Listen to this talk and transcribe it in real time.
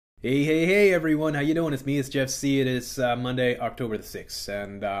Hey everyone, how you doing? It's me, it's Jeff C. It is Monday, October the 6th,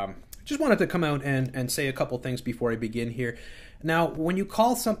 and just wanted to come out and say a couple things before I begin here. Now, when you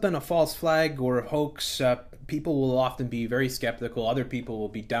call something a false flag or a hoax, people will often be very skeptical. Other people will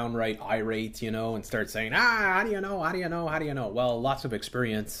be downright irate, and start saying, how do you know, how do you know, how do you know? Well, lots of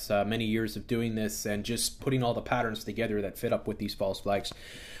experience, many years of doing this, and just putting all the patterns together that fit up with these false flags.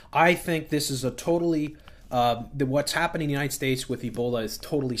 I think this is a totally what's happening in the United States with Ebola is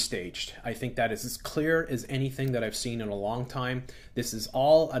totally staged. I think that is as clear as anything that I've seen in a long time. This is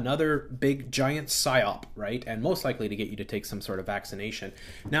all another big giant psyop, right? And most likely to get you to take some sort of vaccination.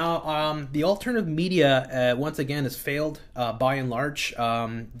 Now, the alternative media, once again, has failed by and large.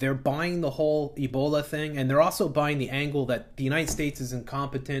 They're buying the whole Ebola thing, and they're also buying the angle that the United States is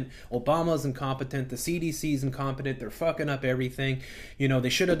incompetent, Obama's incompetent, the CDC is incompetent, they're fucking up everything. They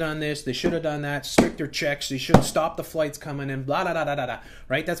should have done this, they should have done that, stricter checks, they should stop the flights coming in, blah, blah, blah, blah, blah,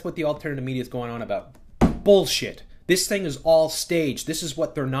 right? That's what the alternative media is going on about. Bullshit. This thing is all staged. This is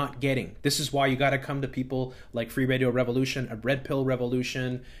what they're not getting. This is why you got to come to people like Free Radio Revolution, a Red Pill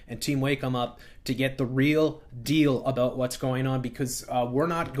Revolution, and Team Wake 'em Up to get the real deal about what's going on, because we're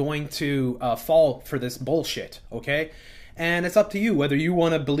not going to fall for this bullshit, okay? And it's up to you whether you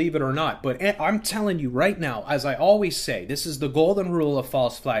want to believe it or not. But I'm telling you right now, as I always say, this is the golden rule of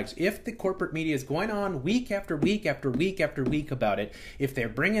false flags. If the corporate media is going on week after week after week after week about it, if they're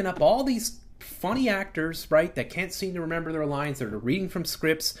bringing up all these funny actors, right, that can't seem to remember their lines, that are reading from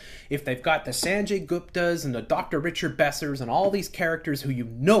scripts, if they've got the Sanjay Guptas and the Dr. Richard Bessers and all these characters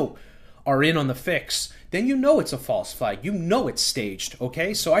who are in on the fix, then it's a false flag. It's staged,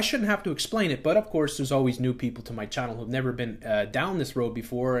 okay? So I shouldn't have to explain it, but of course there's always new people to my channel who've never been down this road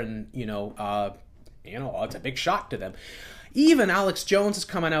before, and, it's a big shock to them. Even Alex Jones is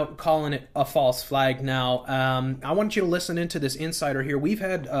coming out calling it a false flag now. I want you to listen into this insider here. We've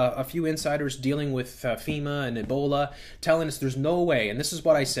had a few insiders dealing with FEMA and Ebola telling us there's no way, and this is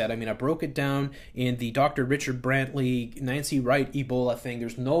what I said. I mean, I broke it down in the Dr. Richard Brantley, Nancy Wright Ebola thing.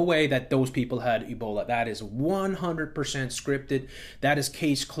 There's no way that those people had Ebola. That is 100% scripted. That is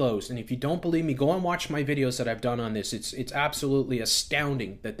case closed. And if you don't believe me, go and watch my videos that I've done on this. It's absolutely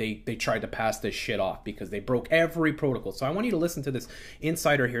astounding that they tried to pass this shit off, because they broke every protocol. So I want you to listen to this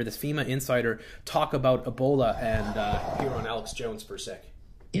insider here, this FEMA insider, talk about Ebola, and hear on Alex Jones for a sec.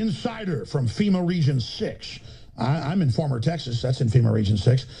 Insider from FEMA Region 6. I'm in former Texas. That's in FEMA Region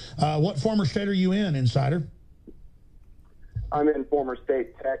 6. What former state are you in, Insider? I'm in former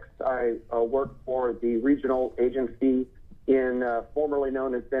state Tex. I work for the regional agency in formerly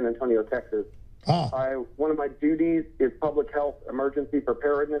known as San Antonio, Texas. One of my duties is public health emergency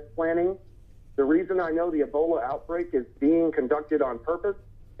preparedness planning. The reason I know the Ebola outbreak is being conducted on purpose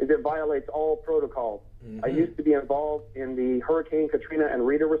is it violates all protocols. I used to be involved in the Hurricane Katrina and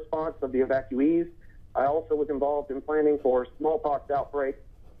Rita response of the evacuees. I also was involved in planning for smallpox outbreak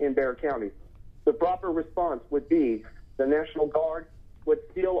in Bexar County. The proper response would be the National Guard would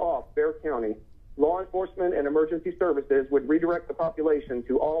seal off Bexar County. Law enforcement and emergency services would redirect the population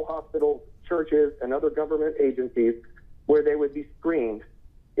to all hospitals, churches, and other government agencies where they would be screened.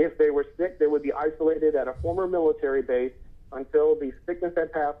 If they were sick, they would be isolated at a former military base until the sickness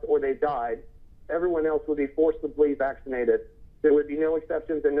had passed or they died. Everyone else would be forcibly vaccinated. There would be no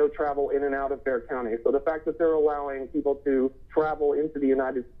exceptions and no travel in and out of Bexar County. So the fact that they're allowing people to travel into the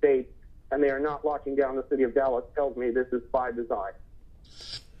United States and they are not locking down the city of Dallas tells me this is by design.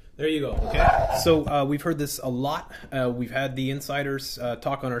 There you go. Okay. So we've heard this a lot. We've had the insiders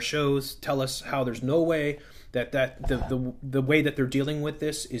talk on our shows, tell us how there's no way that the way that they're dealing with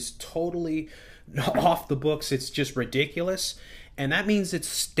this is totally off the books. It's just ridiculous. And that means it's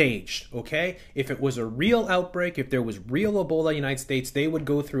staged, okay? If it was a real outbreak, if there was real Ebola in the United States, they would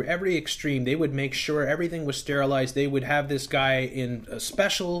go through every extreme. They would make sure everything was sterilized. They would have this guy in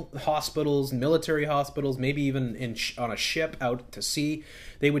special hospitals, military hospitals, maybe even on a ship out to sea.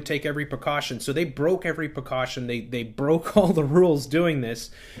 They would take every precaution. So they broke every precaution. They broke all the rules doing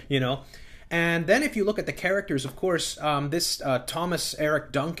this, And then if you look at the characters, of course, this Thomas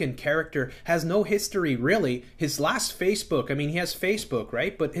Eric Duncan character has no history, really. His last Facebook, I mean, he has Facebook,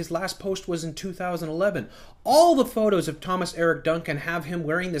 right? But his last post was in 2011. All the photos of Thomas Eric Duncan have him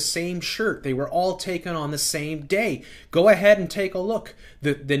wearing the same shirt. They were all taken on the same day. Go ahead and take a look.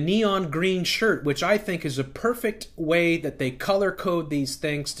 The neon green shirt, which I think is a perfect way that they color code these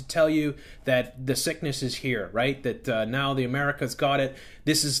things to tell you that the sickness is here, right? That now the America's got it.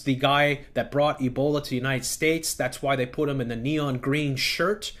 This is the guy that brought Ebola to the United States. That's why they put him in the neon green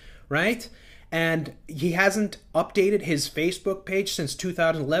shirt, right? And he hasn't updated his Facebook page since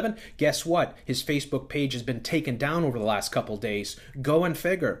 2011. Guess what? His Facebook page has been taken down over the last couple days. Go and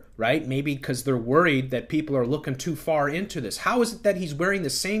figure, right? Maybe because they're worried that people are looking too far into this. How is it that he's wearing the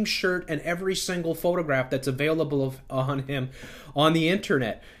same shirt in every single photograph that's available on him on the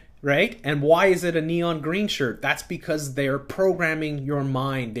internet? Right? And why is it a neon green shirt? That's because they're programming your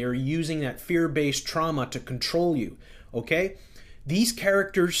mind. They're using that fear-based trauma to control you. Okay? These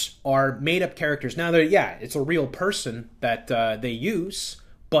characters are made-up characters. Now, yeah, it's a real person that they use,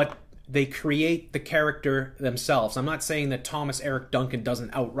 but they create the character themselves. I'm not saying that Thomas Eric Duncan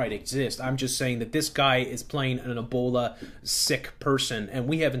doesn't outright exist. I'm just saying that this guy is playing an Ebola sick person, and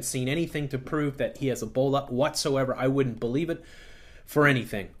we haven't seen anything to prove that he has Ebola whatsoever. I wouldn't believe it for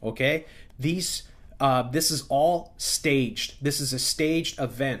anything, okay? This is all staged. This is a staged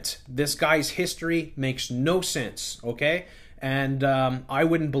event. This guy's history makes no sense, okay? And I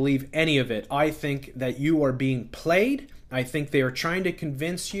wouldn't believe any of it. I think that you are being played. I think they are trying to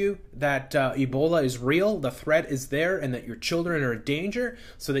convince you that Ebola is real, the threat is there, and that your children are in danger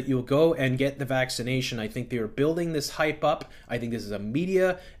so that you'll go and get the vaccination. I think they are building this hype up. I think this is a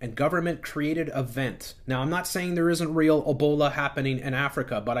media and government-created event. Now, I'm not saying there isn't real Ebola happening in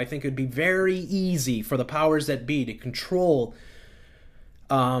Africa, but I think it would be very easy for the powers that be to control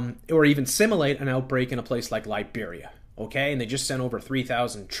or even simulate an outbreak in a place like Liberia. Okay, and they just sent over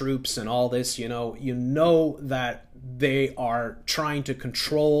 3,000 troops and all this, you know that they are trying to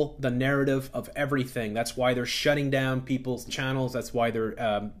control the narrative of everything. That's why they're shutting down people's channels. That's why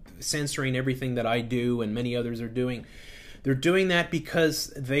they're censoring everything that I do and many others are doing. They're doing that because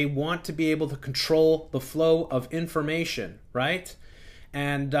they want to be able to control the flow of information, right?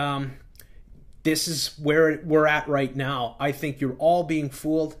 And this is where we're at right now. I think you're all being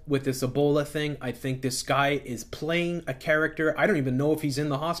fooled with this Ebola thing. I think this guy is playing a character. I don't even know if he's in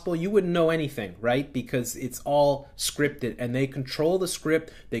the hospital. You wouldn't know anything, right? Because it's all scripted, and they control the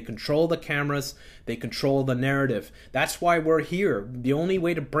script. They control the cameras. They control the narrative. That's why we're here. The only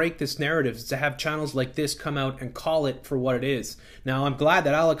way to break this narrative is to have channels like this come out and call it for what it is. Now, I'm glad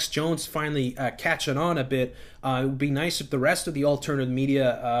that Alex Jones finally catching on a bit. It would be nice if the rest of the alternative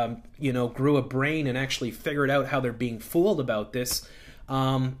media, grew a brain and actually figured out how they're being fooled about this.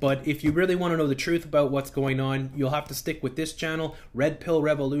 But if you really want to know the truth about what's going on, you'll have to stick with this channel, Red Pill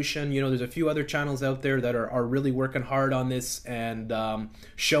Revolution. There's a few other channels out there that are really working hard on this and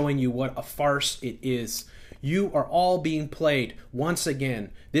showing you what a farce it is. You are all being played. Once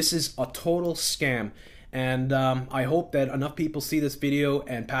again, this is a total scam. And I hope that enough people see this video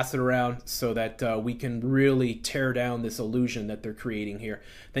and pass it around so that we can really tear down this illusion that they're creating here.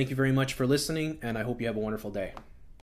 Thank you very much for listening, and I hope you have a wonderful day.